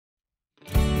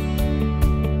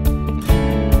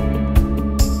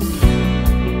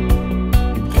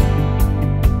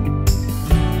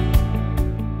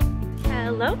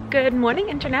Good morning,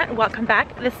 internet. Welcome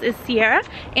back. This is Sierra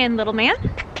and Little Man.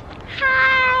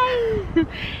 Hi!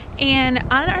 And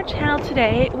on our channel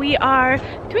today, we are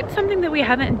doing something that we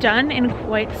haven't done in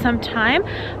quite some time.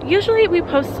 Usually we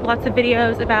post lots of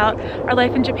videos about our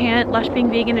life in Japan, Lush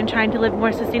being vegan and trying to live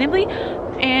more sustainably.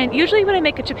 And usually when I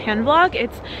make a Japan vlog,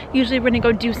 it's usually we're gonna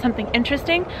go do something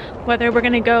interesting, whether we're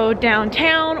gonna go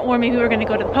downtown or maybe we're gonna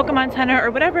go to the Pokemon Center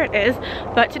or whatever it is.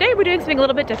 But today we're doing something a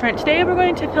little bit different. Today we're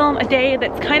going to film a day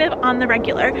that's kind of on the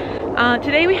regular.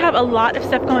 Today we have a lot of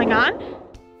stuff going on.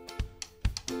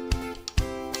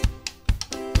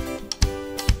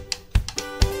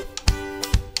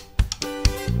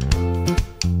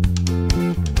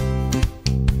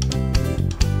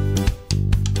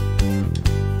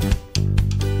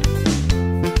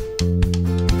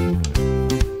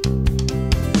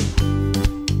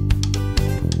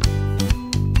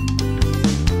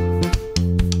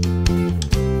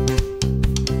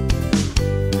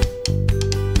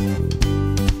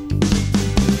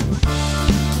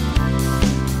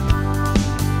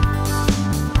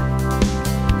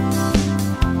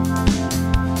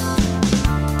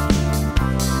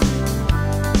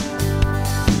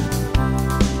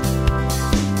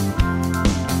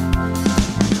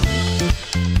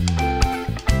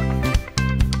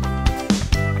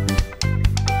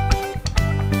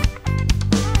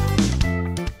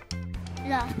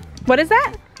 What is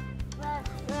that?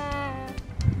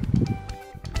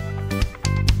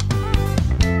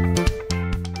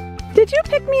 Did you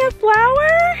pick me a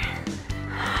flower?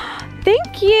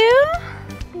 Thank you.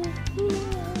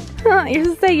 Huh, you're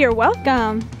supposed to say you're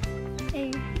welcome.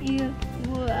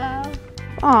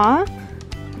 Aw,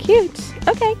 cute.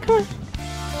 Okay, come on.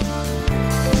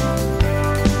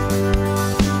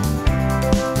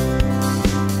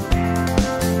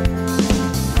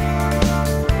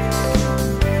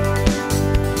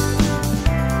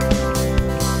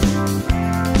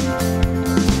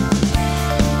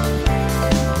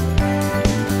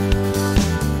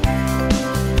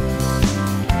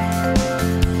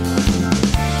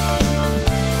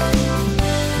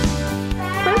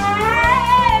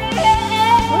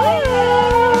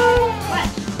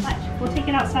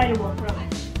 Outside and we'll throw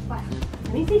it. What?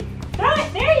 Let me see. Throw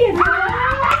it! There you go!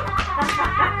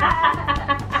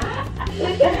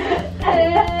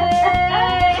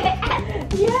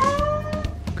 Yeah!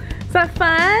 Is that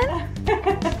fun?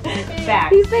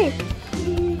 Back. What do you think?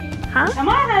 Huh? Come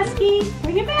on, Husky.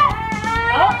 Bring it back.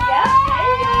 Oh, yeah.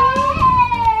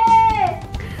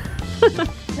 There you go.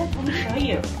 Look, let me show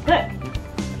you. Look.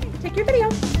 Take your video.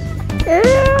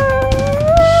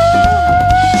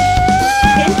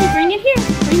 Kenzie, bring it here.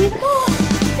 Bring me the ball.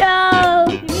 No.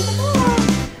 Give me the ball.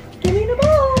 Give me the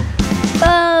ball.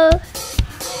 Oh.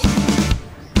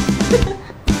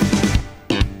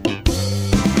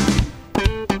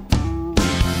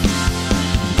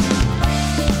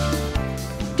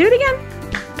 Do it again.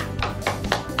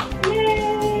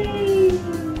 Yay!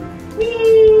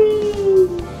 Whee!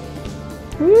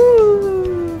 Woo.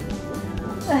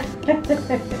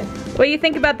 What do you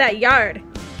think about that yard?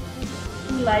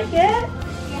 You like it?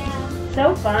 Yeah.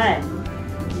 So fun.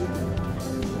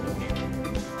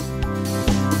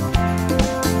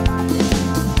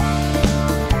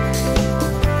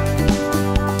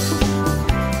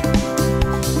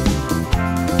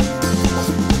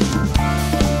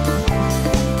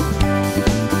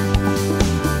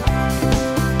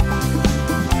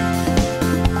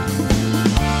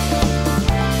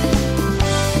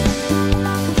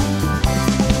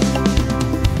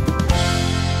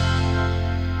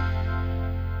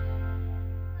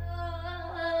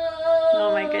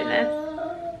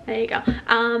 There you go.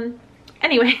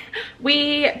 Anyway,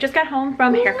 we just got home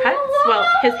from haircuts. Well,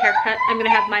 his haircut. I'm gonna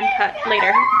have mine cut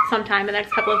later, sometime in the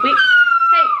next couple of weeks.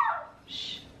 Hey,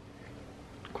 shh,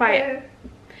 quiet.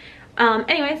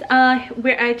 Anyways,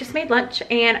 I just made lunch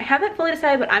and I haven't fully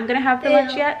decided what I'm gonna have for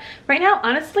lunch yet. Right now,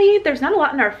 honestly, there's not a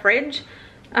lot in our fridge.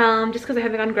 Just because I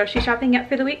haven't gone grocery shopping yet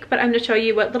for the week, but I'm going to show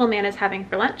you what Little Man is having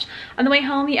for lunch. On the way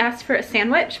home, he asked for a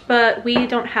sandwich, but we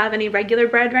don't have any regular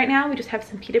bread right now. We just have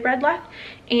some pita bread left.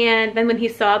 And then when he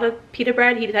saw the pita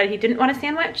bread, he decided he didn't want a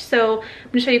sandwich. So I'm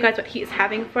going to show you guys what he's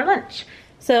having for lunch.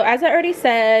 So as I already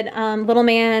said, Little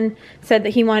Man said that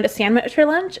he wanted a sandwich for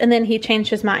lunch, and then he changed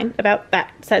his mind about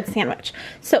that said sandwich.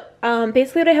 So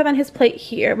basically what I have on his plate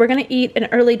here, we're gonna eat an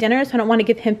early dinner, so I don't want to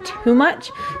give him too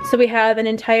much. So we have an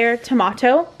entire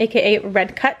tomato, aka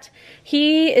red cut.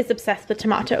 He is obsessed with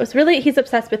tomatoes. Really, he's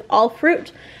obsessed with all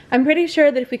fruit. I'm pretty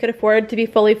sure that if we could afford to be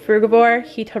fully frugivore,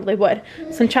 he totally would.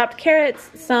 Some chopped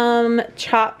carrots, some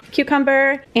chopped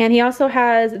cucumber, and he also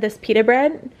has this pita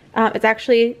bread. It's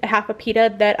actually a half a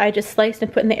pita that I just sliced and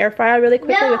put in the air fryer really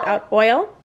quickly without oil.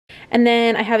 And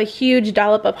then I have a huge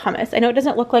dollop of hummus. I know it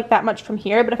doesn't look like that much from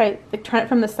here, but if I like turn it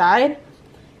from the side,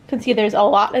 you can see there's a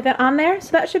lot of it on there.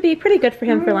 So that should be pretty good for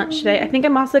him for lunch today. I think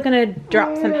I'm also gonna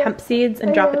drop some hemp seeds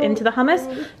and drop it into the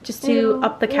hummus just to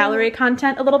up the calorie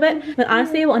content a little bit. But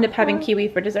honestly, we'll end up having kiwi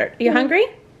for dessert. Are you hungry?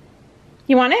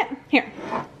 You want it? Here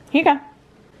you go.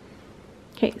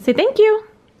 Okay, say thank you.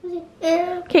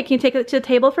 Okay, can you take it to the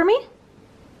table for me?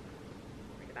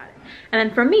 And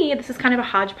then for me, this is kind of a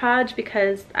hodgepodge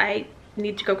because I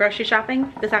need to go grocery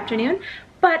shopping this afternoon.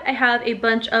 But I have a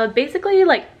bunch of basically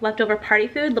like leftover party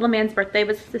food. Little man's birthday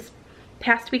was this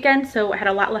past weekend, so I had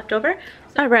a lot left over.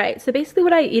 All right, so basically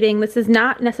what I'm eating, this is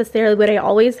not necessarily what I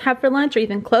always have for lunch or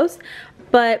even close,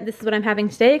 but this is what I'm having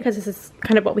today because this is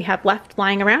kind of what we have left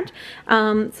lying around.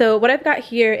 So what I've got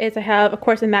here is I have, of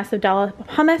course, a massive dollop of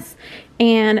hummus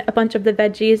and a bunch of the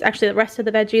veggies, actually the rest of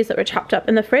the veggies that were chopped up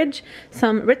in the fridge,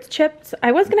 some Ritz chips.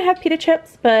 I was gonna have pita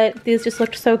chips, but these just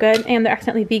looked so good and they're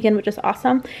accidentally vegan, which is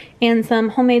awesome. And some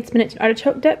homemade spinach and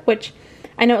artichoke dip, which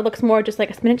I know it looks more just like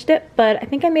a spinach dip, but I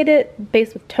think I made it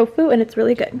based with tofu and it's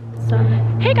really good. So,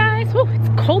 hey guys, whoa, it's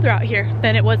colder out here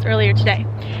than it was earlier today.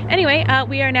 Anyway,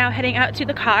 we are now heading out to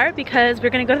the car because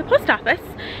we're gonna go to the post office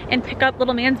and pick up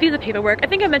little man's visa paperwork. I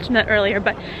think I mentioned that earlier,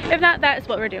 but if not, that is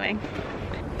what we're doing.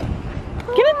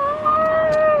 Get in.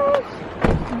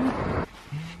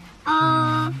 What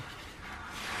are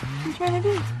you trying to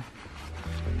do?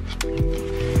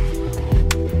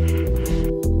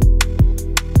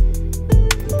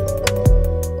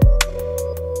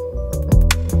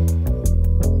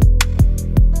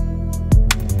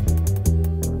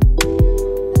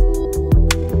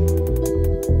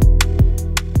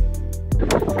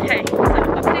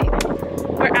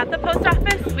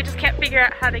 Figure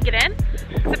out how to get in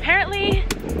because apparently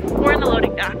we're in the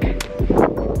loading dock.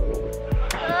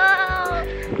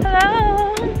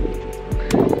 Hello.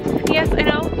 Yes, I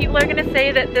know people are gonna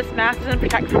say that this mask doesn't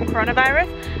protect from coronavirus,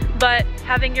 but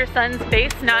having your son's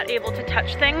face not able to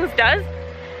touch things does,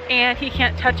 and he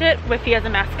can't touch it if he has a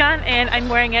mask on, and I'm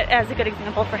wearing it as a good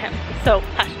example for him. So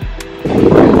hush.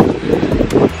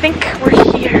 I think we're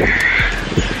here.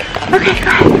 Okay,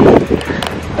 go.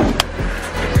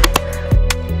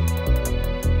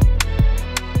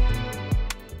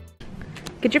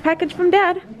 Get your package from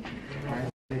Dad. Alright,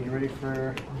 are you ready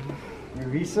for your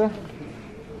visa?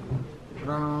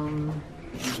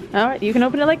 Alright, you can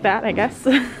open it like that, I guess.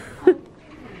 Over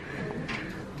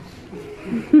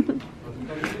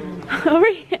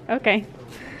here. Okay.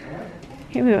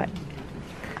 Here we go.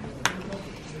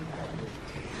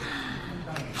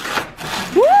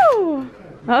 Woo!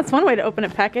 Well, that's one way to open a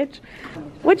package.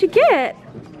 What'd you get?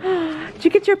 Did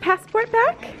you get your passport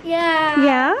back? Yeah.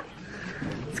 Yeah?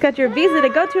 It's got your visa to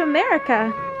go to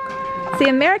America. See,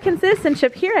 American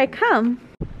citizenship, here I come.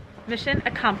 Mission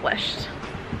accomplished.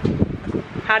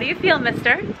 How do you feel,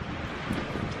 mister?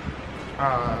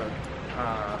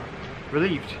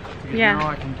 Relieved. Because Yeah. now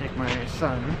I can take my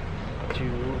son to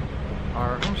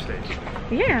our home state.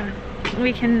 Yeah.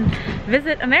 We can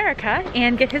visit America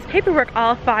and get his paperwork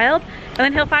all filed, and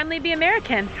then he'll finally be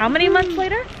American. How many months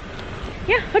later?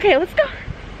 Yeah, okay, let's go.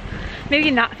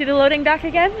 Maybe not through the loading dock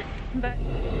again, but...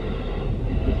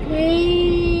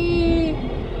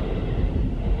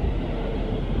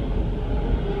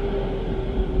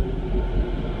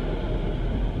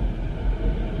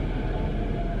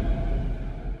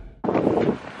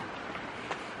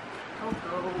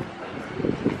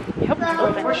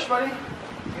 Push, buddy.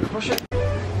 You push it.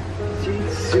 See,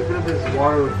 he's souping up his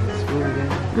water with the spoon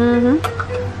again.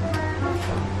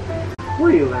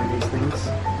 Where do you learn these things?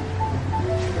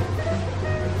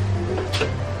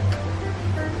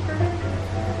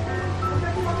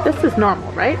 This is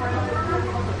normal, right?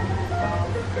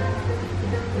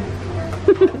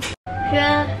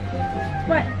 Yeah.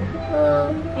 What?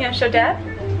 You wanna show Dad?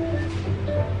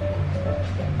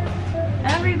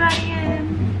 Everybody in.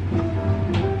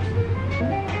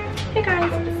 Hey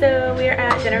guys, so we are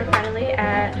at dinner finally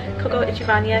at Coco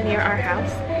Ichibanya near our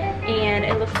house, and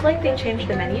it looks like they changed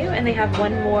the menu and they have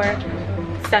one more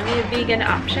semi-vegan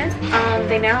option.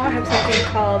 They now have something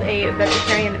called a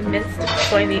vegetarian minced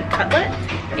soy meat cutlet,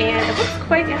 and it looks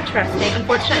quite interesting.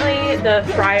 Unfortunately, the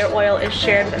fryer oil is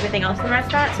shared with everything else in the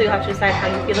restaurant, so you'll have to decide how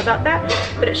you feel about that,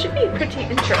 but it should be pretty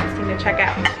interesting to check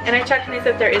out. And I checked and they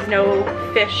said there is no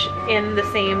fish in the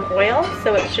same oil,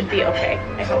 so it should be okay,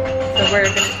 I hope. So we're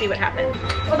gonna see what happens.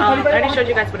 I already showed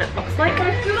you guys what it looks like.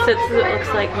 So this is what it looks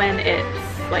like when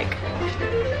it's like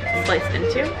sliced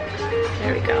into.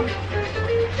 There we go.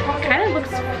 Kind of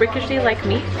looks freakishly like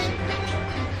meat.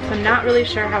 So I'm not really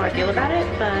sure how I feel about it,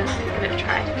 but I'm gonna give it a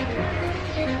try.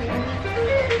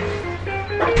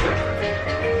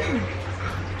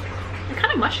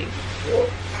 mushy. I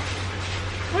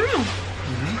don't know.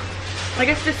 I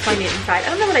guess just soy meat inside. I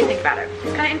don't know what I think about it.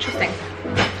 It's kind of interesting.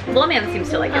 Little man seems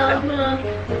to like it though.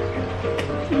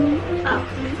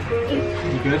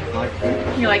 You good? Like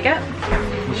it? You like it?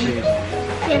 We'll show you.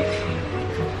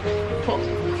 Yes. Cool.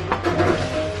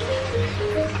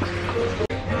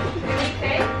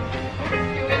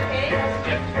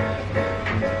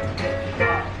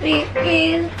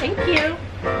 Thank you.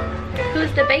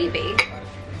 Who's the baby?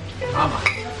 Mama.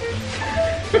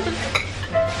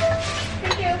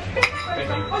 Thank you.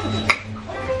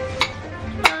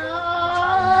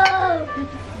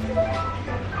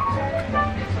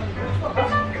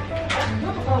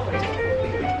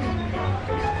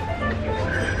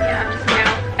 Yeah, just now.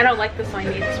 I don't like the soy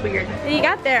meat. It's weird. What do you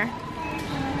got there?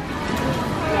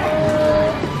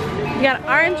 You got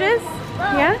oranges?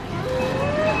 Yeah?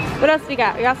 What else we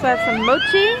got? We also have some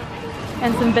mochi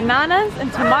and some bananas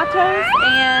and tomatoes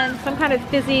and some kind of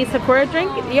fizzy Sapporo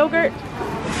drink, yogurt,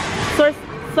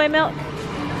 soy milk,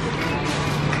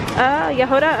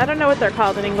 Yahoda, I don't know what they're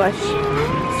called in English,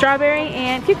 strawberry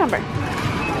and cucumber.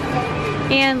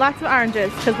 And lots of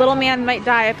oranges because little man might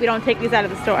die if we don't take these out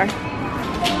of the store.